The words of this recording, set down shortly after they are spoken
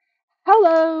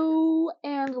Hello,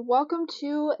 and welcome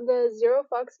to the Zero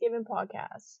Fucks Given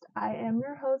podcast. I am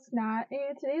your host, Nat,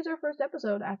 and today's our first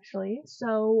episode, actually.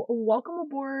 So, welcome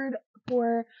aboard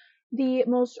for the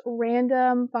most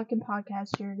random fucking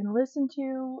podcast you're gonna listen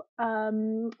to.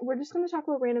 We're just gonna talk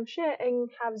about random shit and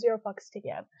have zero fucks to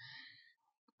give.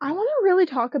 I want to really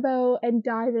talk about and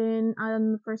dive in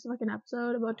on the first fucking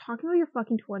episode about talking about your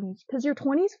fucking 20s. Because your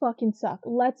 20s fucking suck.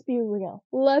 Let's be real.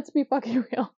 Let's be fucking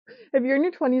real. If you're in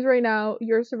your 20s right now,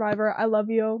 you're a survivor. I love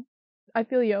you. I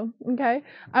feel you. Okay?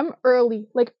 I'm early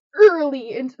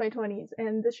into my 20s.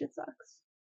 And this shit sucks.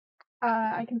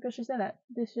 I can officially say that.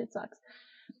 This shit sucks.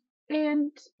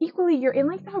 And equally, you're in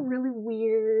like that really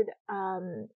weird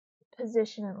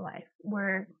position in life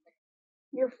where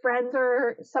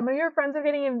some of your friends are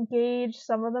getting engaged,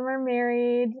 some of them are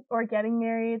married or getting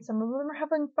married, some of them are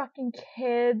having fucking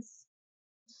kids,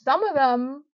 some of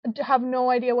them have no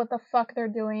idea what the fuck they're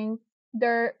doing,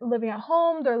 they're living at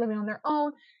home, they're living on their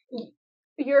own.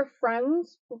 Your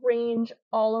friends range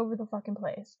all over the fucking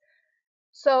place.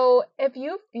 So if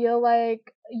you feel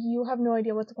like you have no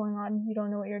idea what's going on, you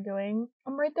don't know what you're doing,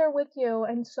 I'm right there with you,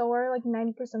 and so are like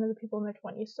 90% of the people in their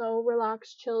 20s. So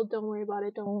relax, chill, don't worry about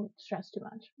it, don't stress too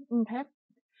much, okay?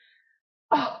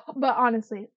 Oh, but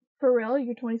honestly, for real,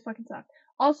 your 20s fucking suck.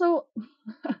 Also,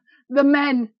 the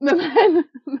men in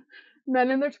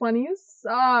their 20s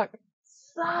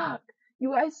suck.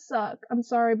 You guys suck. I'm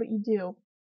sorry, but you do.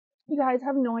 You guys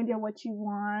have no idea what you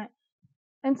want.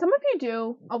 And some of you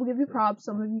do. I'll give you props.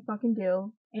 Some of you fucking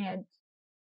do. And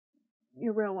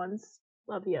your real ones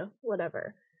love you.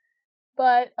 Whatever.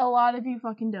 But a lot of you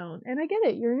fucking don't. And I get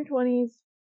it. You're in your 20s.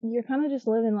 You're kind of just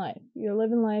living life. You're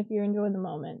living life. You're enjoying the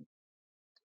moment.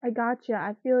 I gotcha.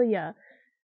 I feel ya.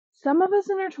 Some of us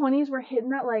in our 20s were hitting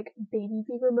that like baby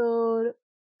fever mode.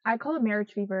 I call it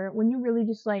marriage fever. When you really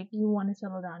just like, you want to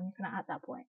settle down. You're kind of at that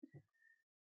point.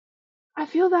 I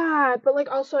feel that, but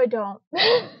like also I don't.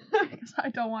 Because I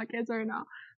don't want kids right now.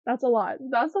 That's a lot. To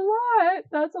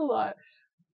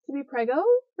be preggo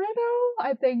right now,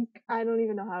 I don't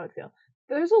even know how I would feel.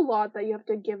 There's a lot that you have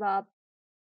to give up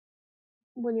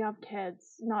when you have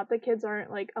kids. Not that kids aren't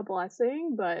like a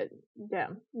blessing, but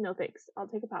damn, no thanks. I'll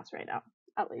take a pass right now,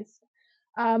 at least.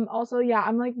 Also, yeah,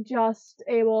 I'm like just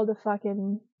able to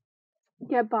fucking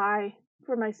get by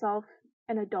for myself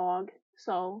and a dog,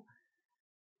 so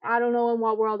I don't know in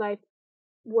what world I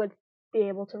would be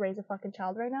able to raise a fucking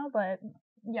child right now, but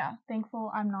yeah, thankful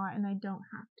I'm not and I don't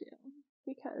have to,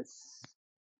 because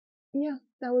yeah,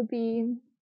 that would be,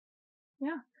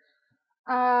 yeah.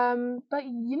 But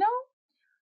you know,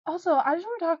 also I just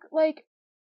want to talk, like,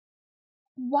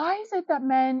 why is it that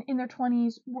men in their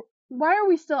 20s, why are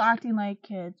we still acting like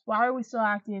kids? Why are we still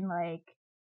acting like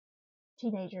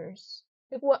teenagers?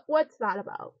 Like, what's that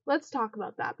about? Let's talk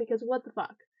about that, because what the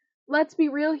fuck? Let's be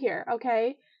real here,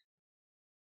 okay?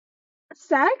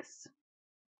 Sex,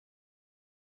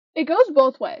 it goes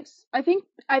both ways. I think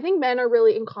men are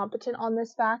really incompetent on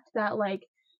this fact that, like,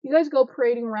 you guys go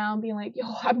parading around being like,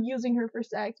 yo, I'm using her for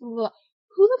sex, blah, blah, blah.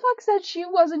 Who the fuck said she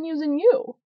wasn't using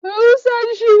you? Who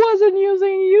said she wasn't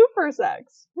using you for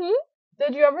sex?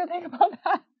 Did you ever think about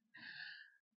that?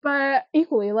 But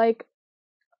equally, like,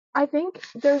 I think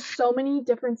there's so many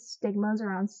different stigmas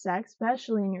around sex,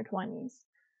 especially in your 20s,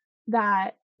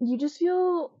 that you just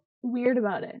feel weird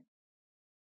about it.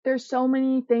 There's so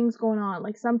many things going on.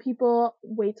 Like, some people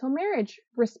wait till marriage,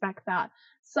 respect that.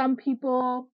 Some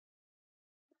people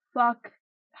fuck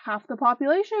half the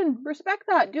population, respect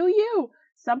that, do you.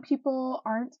 Some people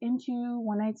aren't into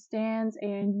one night stands,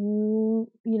 and you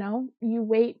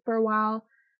wait for a while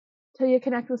till you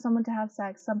connect with someone to have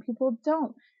sex. Some people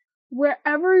don't.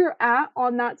 Wherever you're at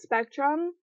on that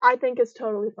spectrum, I think is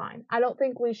totally fine. I don't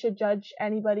think we should judge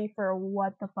anybody for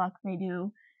what the fuck they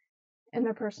do in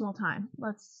their personal time.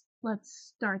 Let's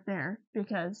start there,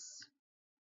 because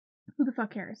who the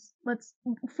fuck cares?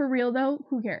 For real though,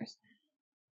 who cares?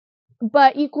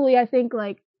 But equally, I think,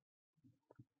 like,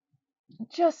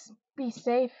 just be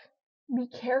safe, be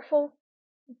careful,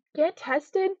 get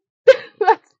tested.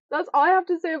 that's all I have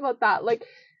to say about that. Like,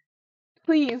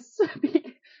 please,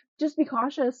 just be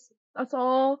cautious. That's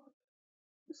all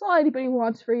anybody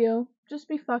wants for you. Just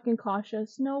be fucking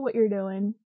cautious. Know what you're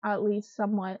doing, at least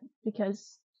somewhat,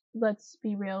 because let's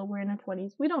be real, we're in our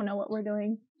 20s. We don't know what we're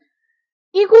doing.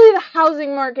 Equally, the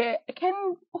housing market.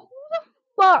 Who the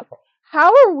fuck?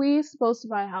 How are we supposed to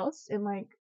buy a house in like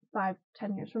 5-10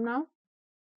 years from now?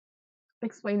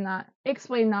 Explain that,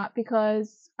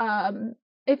 because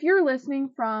if you're listening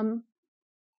from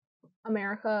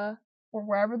America or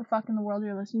wherever the fuck in the world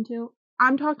you're listening to,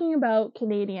 I'm talking about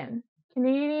Canadian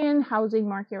Canadian housing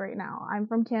market right now. I'm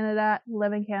from Canada,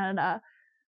 live in Canada.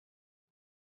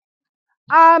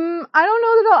 I don't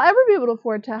know that I'll ever be able to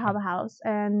afford to have a house,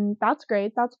 and that's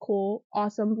great. That's cool.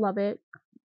 Awesome. Love it.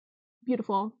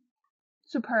 Beautiful.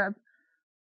 Superb.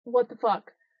 What the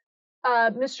fuck?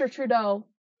 Mr. Trudeau,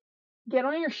 get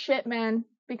on your shit, man,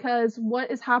 because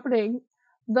what is happening?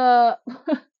 The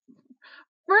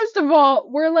First of all,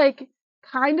 we're like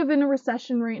kind of in a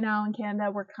recession right now in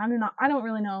Canada. We're kind of not. I don't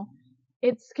really know.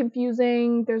 It's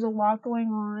confusing. There's a lot going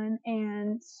on,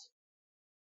 and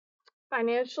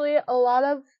financially, a lot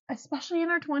of, especially in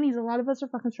our 20s, a lot of us are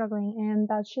fucking struggling, and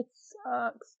that shit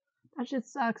sucks. That shit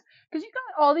sucks. Because you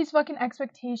got all these fucking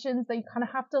expectations that you kind of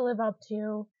have to live up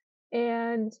to,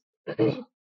 and in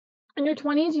your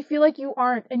 20s, you feel like you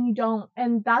aren't, and you don't,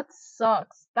 and that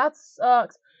sucks. That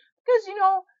sucks. Because,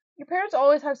 your parents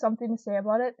always have something to say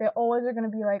about it. They always are going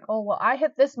to be like, oh, well, I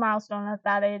hit this milestone at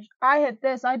that age. I hit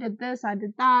this, I did that.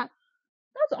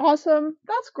 That's awesome.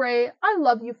 That's great. I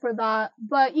love you for that.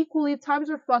 But equally,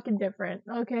 times are fucking different,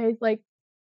 okay? Like,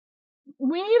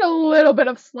 we need a little bit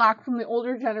of slack from the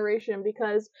older generation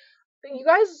because you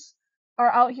guys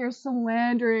are out here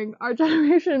slandering our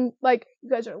generation. Like, you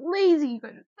guys are lazy, you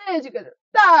guys are this, you guys are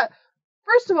that.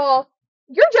 First of all,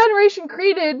 your generation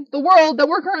created the world that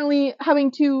we're currently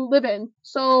having to live in.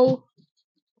 So,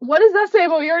 what does that say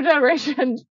about your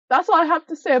generation? That's all I have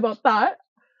to say about that.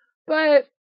 But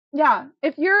yeah,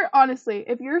 if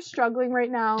you're struggling right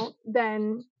now,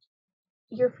 then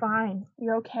you're fine.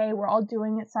 You're okay. We're all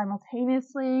doing it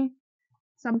simultaneously.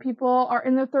 Some people are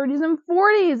in their 30s and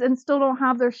 40s and still don't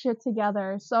have their shit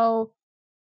together. So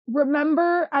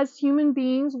remember, as human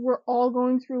beings, we're all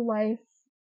going through life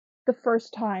the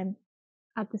first time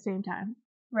at the same time,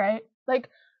 right? Like,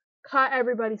 cut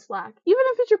everybody slack. Even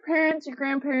if it's your parents, your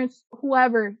grandparents,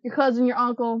 whoever, your cousin, your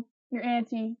uncle, your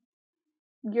auntie,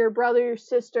 your brother, your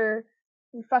sister,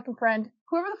 your fucking friend,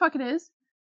 whoever the fuck it is,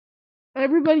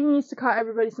 everybody needs to cut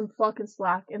everybody some fucking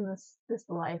slack in this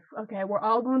life. Okay, we're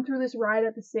all going through this ride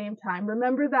at the same time.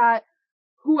 Remember that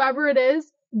whoever it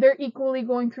is, they're equally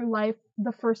going through life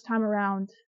the first time around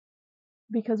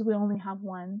because we only have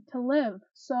one to live.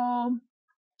 So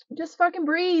just fucking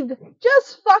breathe.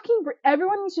 Just fucking breathe.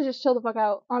 Everyone needs to just chill the fuck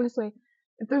out, honestly.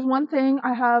 If there's one thing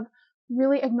I have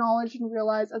really acknowledged and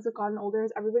realized as I've gotten older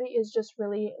is everybody is just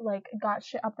really, like, got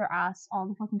shit up their ass all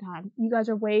the fucking time. You guys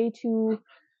are way too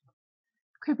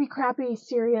creepy, crappy,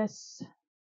 serious,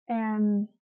 and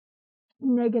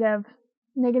negative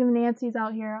Nancy's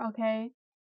out here, okay?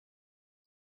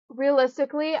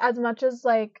 Realistically, as much as,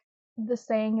 like, the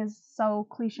saying is so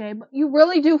cliche, but you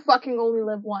really do fucking only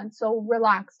live once, so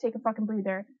relax, take a fucking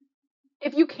breather.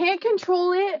 If you can't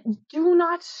control it, do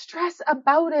not stress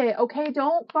about it, okay?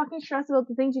 Don't fucking stress about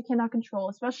the things you cannot control,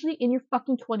 especially in your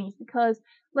fucking 20s, because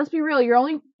let's be real, you're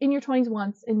only in your 20s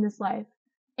once in this life.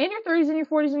 In your 30s, in your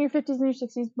 40s, in your 50s, in your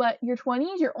 60s, but your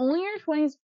 20s, you're only in your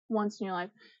 20s once in your life.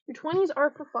 Your 20s are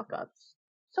for fuck ups.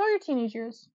 So are your teenage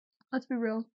years. Let's be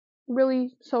real.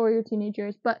 Really, so are your teenage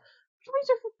years, but your 20s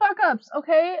are for fuck ups,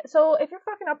 okay? So if you're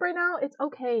fucking up right now, it's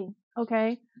okay,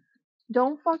 okay?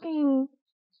 Don't fucking,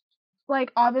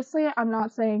 like, obviously, I'm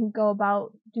not saying go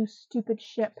about do stupid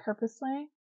shit purposely.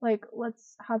 Like,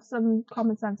 let's have some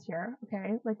common sense here,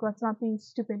 okay? Like, let's not be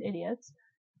stupid idiots.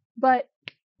 But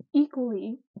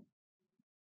equally,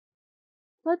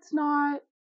 let's not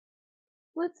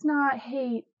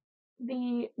hate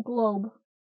the globe,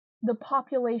 the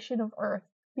population of Earth,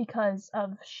 because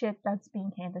of shit that's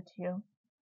being handed to you.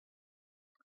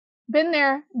 Been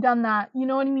there, done that. You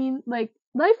know what I mean? Like,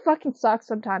 life fucking sucks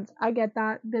sometimes. I get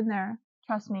that. Been there.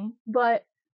 Trust me. But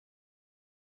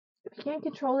if you can't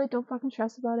control it, don't fucking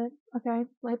stress about it. Okay?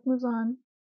 Life moves on.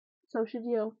 So should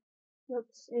you.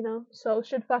 That's, so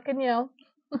should fucking you.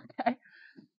 Okay?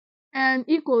 And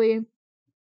equally,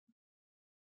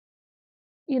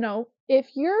 if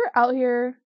you're out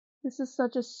here, this is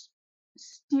such a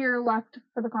steer left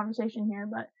for the conversation here,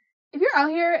 but if you're out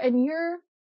here and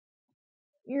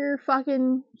you're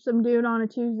fucking some dude on a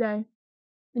Tuesday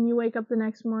and you wake up the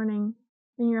next morning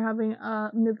and you're having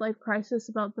a midlife crisis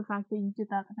about the fact that you did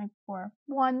that the night before,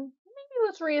 one, maybe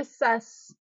let's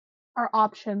reassess our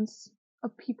options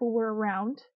of people we're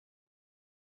around.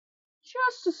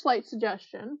 Just a slight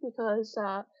suggestion, because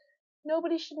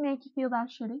nobody should make you feel that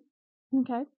shitty.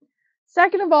 Okay?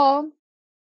 Second of all,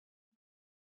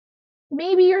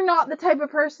 maybe you're not the type of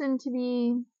person to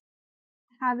be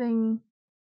having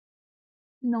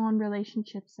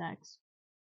non-relationship sex.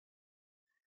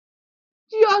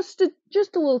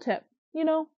 Just a little tip,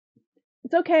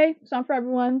 It's okay. It's not for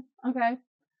everyone, okay?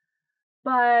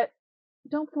 But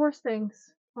don't force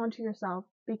things onto yourself,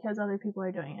 because other people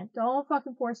are doing it. Don't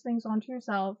fucking force things onto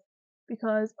yourself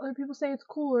because other people say it's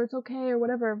cool or it's okay or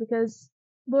whatever, because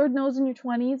Lord knows in your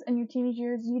 20s and your teenage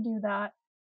years you do that.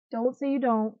 Don't say you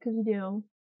don't, because you do.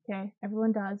 Okay?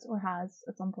 Everyone does or has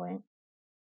at some point.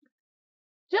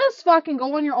 Just fucking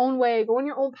go on your own way. Go on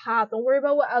your own path. Don't worry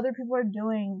about what other people are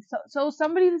doing. So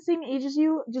somebody the same age as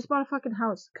you just bought a fucking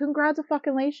house.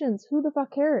 Congratulations. Who the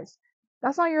fuck cares?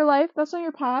 That's not your life. That's not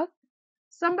your path.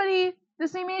 Somebody the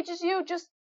same age as you just,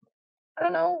 I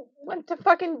don't know, went to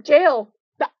fucking jail.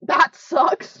 That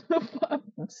sucks.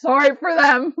 Sorry for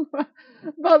them.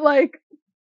 But like,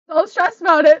 don't stress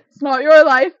about it. It's not your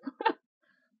life.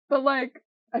 But like,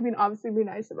 I mean, obviously be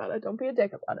nice about it. Don't be a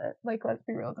dick about it. Like, let's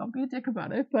be real. Don't be a dick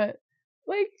about it. But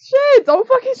like, shit, don't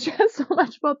fucking stress so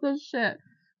much about this shit.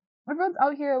 Everyone's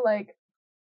out here like,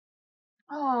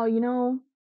 oh, you know,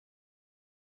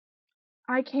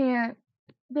 I can't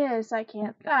this, I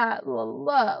can't that, blah, blah,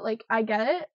 blah. Like, I get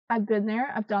it. I've been there.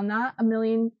 I've done that a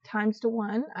million times to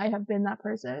one. I have been that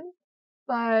person.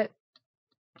 But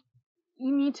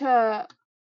you need to,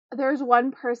 there's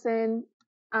one person,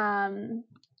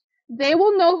 they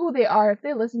will know who they are if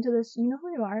they listen to this. You know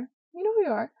who you are. You know who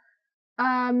you are.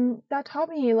 That taught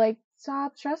me, like,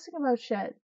 stop stressing about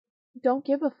shit. Don't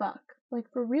give a fuck. Like,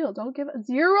 for real, don't give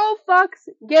zero fucks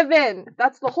given.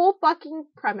 That's the whole fucking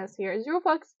premise here. Zero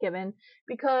fucks given.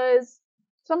 Because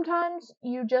sometimes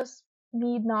you just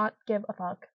need not give a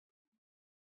fuck.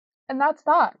 And that's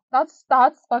that. That's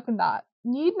fucking that.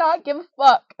 Need not give a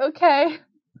fuck, okay?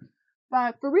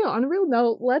 But for real, on a real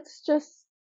note, let's just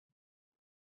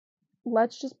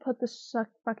put the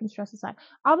fucking stress aside.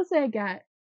 Obviously, I get,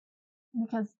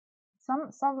 because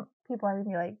some people are gonna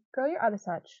be like, girl, you're out of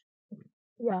touch.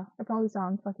 Yeah, I probably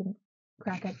sound fucking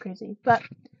crackhead crazy, but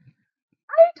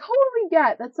I totally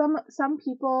get that some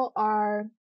people are,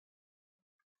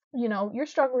 you know, you're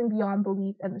struggling beyond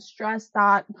belief, and the stress,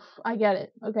 that, I get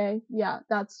it, okay? Yeah,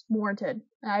 that's warranted.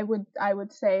 I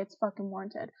would say it's fucking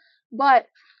warranted. But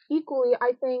equally,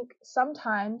 I think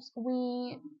sometimes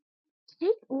we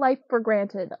take life for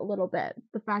granted a little bit.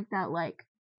 The fact that, like,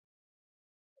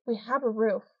 we have a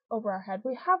roof over our head,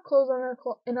 we have clothes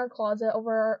in our closet,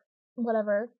 over our,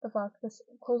 whatever the fuck, this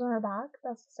clothes on our back.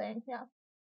 That's the saying, yeah.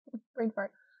 Brain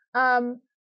fart.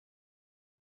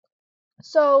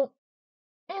 So,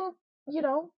 and you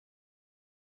know,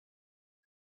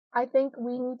 I think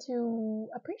we need to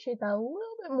appreciate that a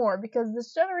little bit more, because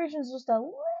this generation is just a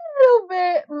little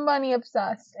bit money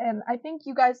obsessed, and I think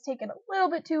you guys take it a little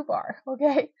bit too far,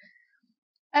 okay?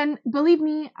 And believe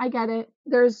me, I get it.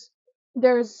 There's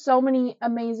so many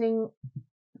amazing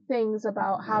things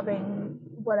about having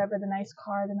whatever, the nice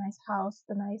car, the nice house,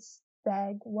 the nice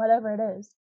bag, whatever it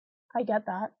is. I get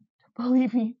that.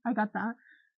 Believe me, I got that.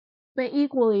 But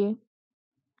equally,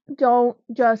 don't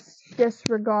just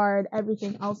disregard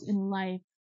everything else in life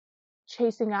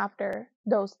chasing after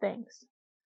those things.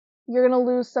 You're gonna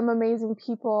lose some amazing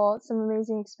people, some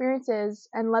amazing experiences,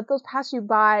 and let those pass you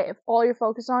by if all you're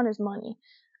focused on is money.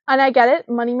 And I get it,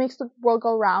 money makes the world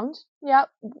go round. Yep,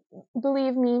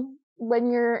 believe me,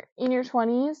 when you're in your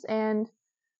 20s and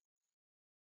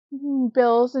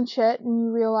bills and shit, and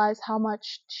you realize how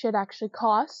much shit actually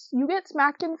costs, you get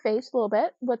smacked in the face a little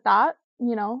bit with that,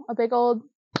 you know, a big old,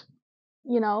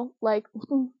 you know, like,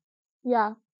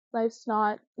 yeah, life's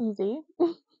not easy,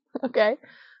 okay?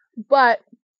 But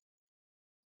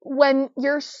when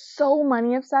you're so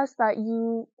money obsessed that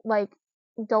you, like,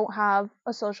 don't have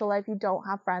a social life, you don't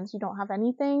have friends, you don't have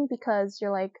anything, because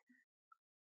you're, like,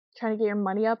 trying to get your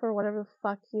money up, or whatever the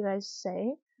fuck you guys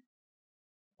say,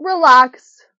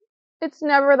 relax. It's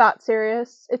never that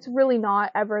serious. It's really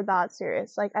not ever that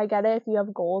serious. Like, I get it, if you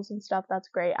have goals and stuff, that's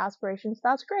great. Aspirations,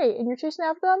 that's great. And you're chasing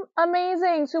after them,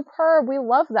 amazing, superb. We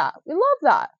love that. We love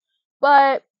that.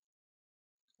 But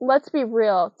let's be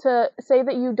real. To say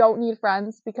that you don't need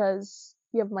friends because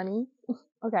you have money,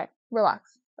 okay,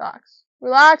 relax.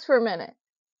 Relax for a minute.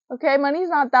 Okay, money's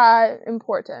not that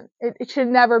important. It should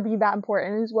never be that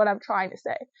important, is what I'm trying to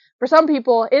say. For some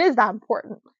people, it is that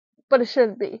important. But it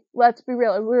shouldn't be. Let's be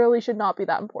real. It really should not be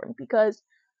that important, because at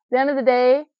the end of the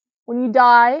day, when you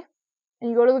die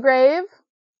and you go to the grave,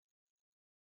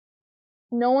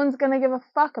 no one's gonna give a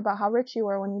fuck about how rich you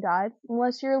were when you died,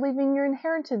 unless you're leaving your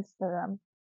inheritance to them.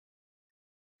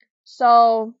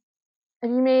 So, if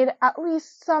you made at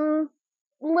least some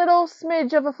little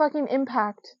smidge of a fucking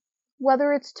impact,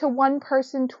 whether it's to one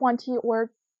person, 20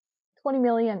 or 20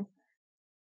 million,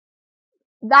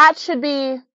 that should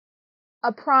be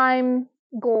a prime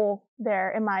goal there,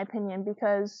 in my opinion,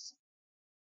 because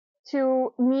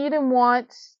to need and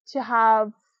want to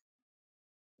have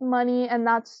money, and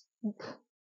that's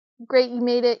great, you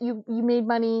made it, you made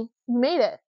money, you made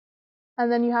it.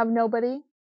 And then you have nobody,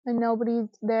 and nobody's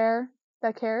there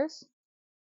that cares.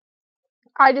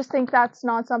 I just think that's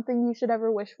not something you should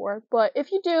ever wish for. But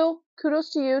if you do,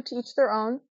 kudos to you, to each their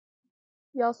own.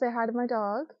 Y'all say hi to my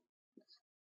dog.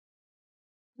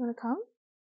 You wanna come?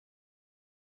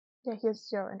 Yeah, he has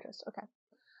zero interest. Okay.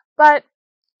 But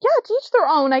yeah, to each their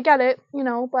own, I get it,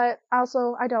 but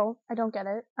also I don't get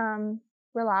it.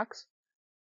 Relax.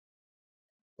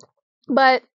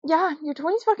 But yeah, your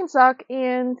 20s fucking suck,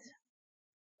 and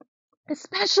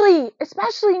especially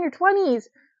in your 20s,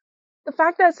 the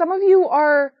fact that some of you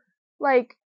are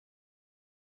like,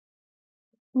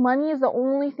 money is the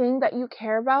only thing that you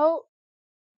care about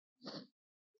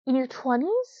in your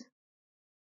 20s,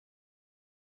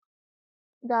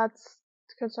 that's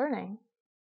concerning,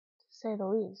 to say the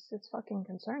least. It's fucking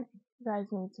concerning. You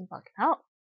guys need some fucking help,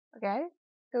 okay?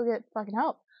 Go get fucking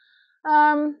help.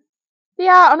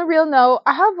 Yeah, on a real note,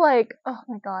 I have oh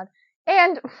my god.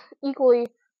 And equally,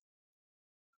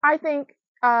 I think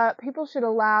people should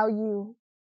allow you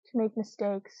to make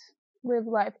mistakes, live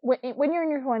life. When you're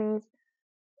in your 20s,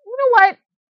 you know what?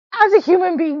 As a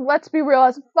human being, let's be real,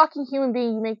 as a fucking human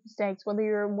being, you make mistakes, whether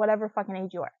you're whatever fucking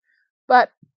age you are.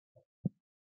 But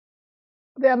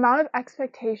the amount of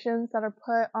expectations that are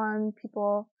put on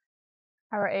people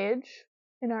our age,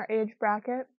 in our age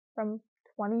bracket, from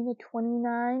 20 to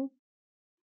 29,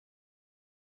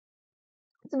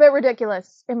 it's a bit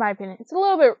ridiculous, in my opinion. It's a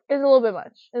little bit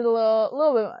much. It's a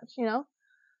little bit much,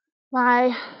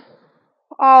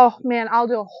 Oh man, I'll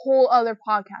do a whole other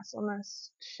podcast on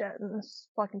this shit and this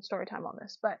fucking story time on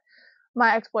this. But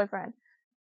my ex-boyfriend,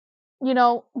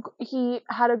 he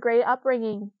had a great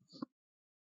upbringing,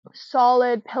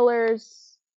 solid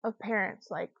pillars of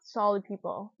parents, like solid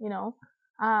people,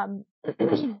 but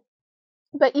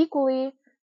equally,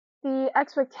 the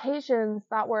expectations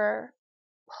that were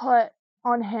put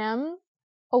on him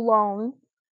alone,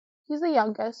 he's the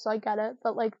youngest, so I get it,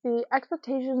 but the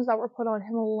expectations that were put on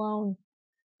him alone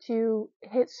to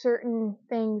hit certain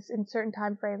things in certain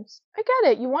time frames. I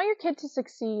get it. You want your kid to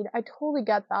succeed. I totally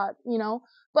get that,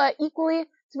 But equally,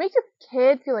 to make your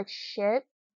kid feel like shit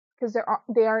because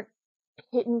they aren't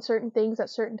hitting certain things at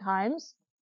certain times,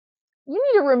 you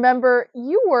need to remember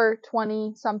you were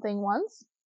 20 something once.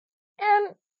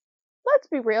 And let's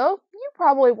be real, you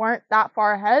probably weren't that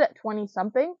far ahead at 20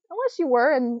 something, unless you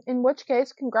were, and in which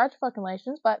case,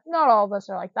 congratulations, but not all of us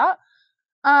are like that.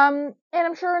 And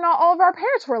I'm sure not all of our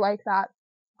parents were like that.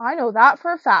 I know that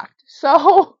for a fact.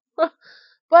 So, but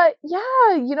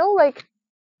yeah,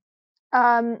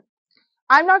 I'm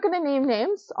not going to name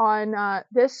names on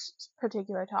this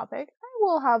particular topic. I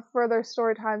will have further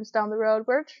story times down the road,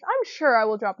 which I'm sure I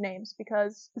will drop names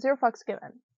because zero fucks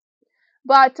given.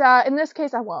 But in this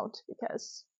case, I won't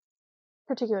because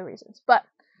particular reasons. But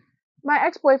my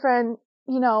ex-boyfriend,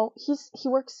 he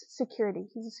works security.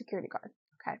 He's a security guard.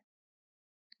 Okay.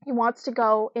 He wants to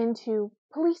go into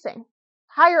policing,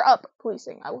 higher up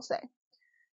policing, I will say.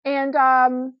 And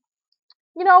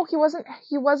he wasn't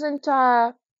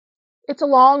it's a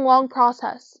long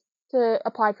process to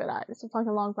apply for that. It's a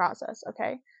fucking long process,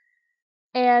 okay?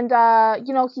 And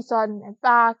he still hadn't went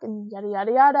back and yada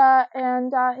yada yada,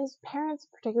 and his parents,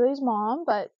 particularly his mom,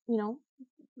 but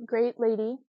great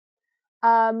lady,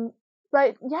 but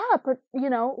yeah,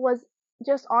 was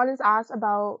just on his ass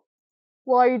about,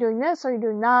 well, are you doing this? Are you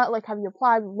doing that? Like, have you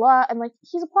applied? Blah, blah. And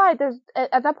he's applied. There's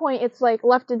at that point, it's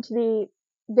left into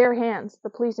their hands, the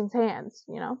policing's hands,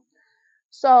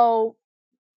 So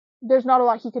there's not a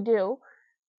lot he could do.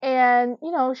 And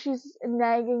she's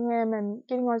nagging him and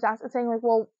getting on his ass and saying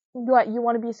well, what, you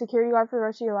want to be a security guard for the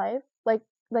rest of your life? Like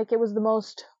it was the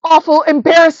most awful,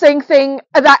 embarrassing thing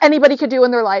that anybody could do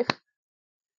in their life.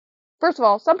 First of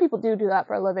all, some people do that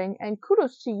for a living, and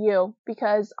kudos to you,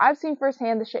 because I've seen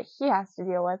firsthand the shit he has to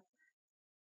deal with.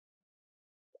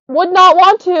 Would not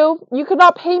want to. You could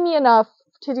not pay me enough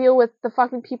to deal with the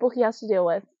fucking people he has to deal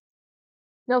with.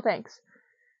 No thanks.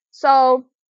 So,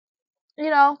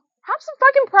 have some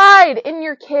fucking pride in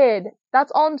your kid.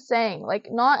 That's all I'm saying.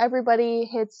 Not everybody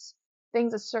hits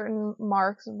things at certain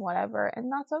marks and whatever,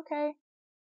 and that's okay.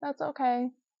 That's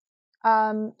okay.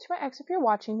 To my ex, if you're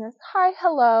watching this, hi,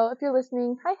 hello. If you're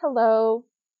listening, hi, hello.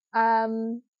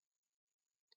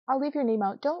 I'll leave your name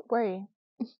out. Don't worry.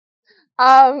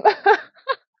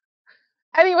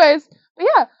 Anyways, but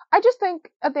yeah, I just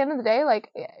think at the end of the day,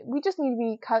 we just need to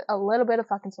be cut a little bit of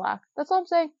fucking slack. That's all I'm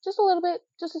saying. Just a little bit,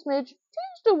 just a smidge,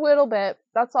 just a little bit.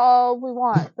 That's all we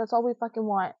want. That's all we fucking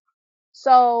want.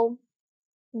 So,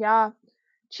 yeah.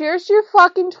 Cheers to your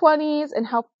fucking 20s and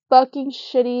how fucking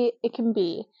shitty it can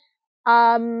be.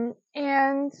 And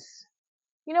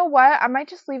You know what? I might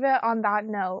just leave it on that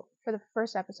note for the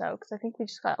first episode because I think we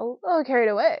just got a little carried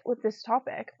away with this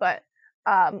topic. But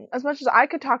as much as I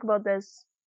could talk about this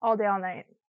all day, all night,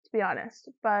 to be honest,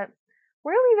 but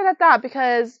we're gonna leave it at that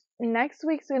because next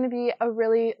week's gonna be a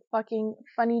really fucking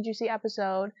funny, juicy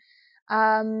episode.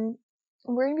 We're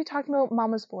gonna be talking about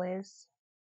mama's boys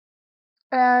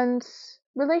and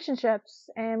relationships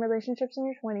in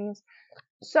your 20s.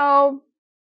 So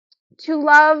to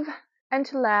love and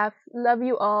to laugh, love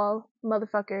you all,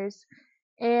 motherfuckers.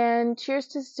 And cheers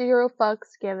to zero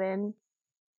fucks given.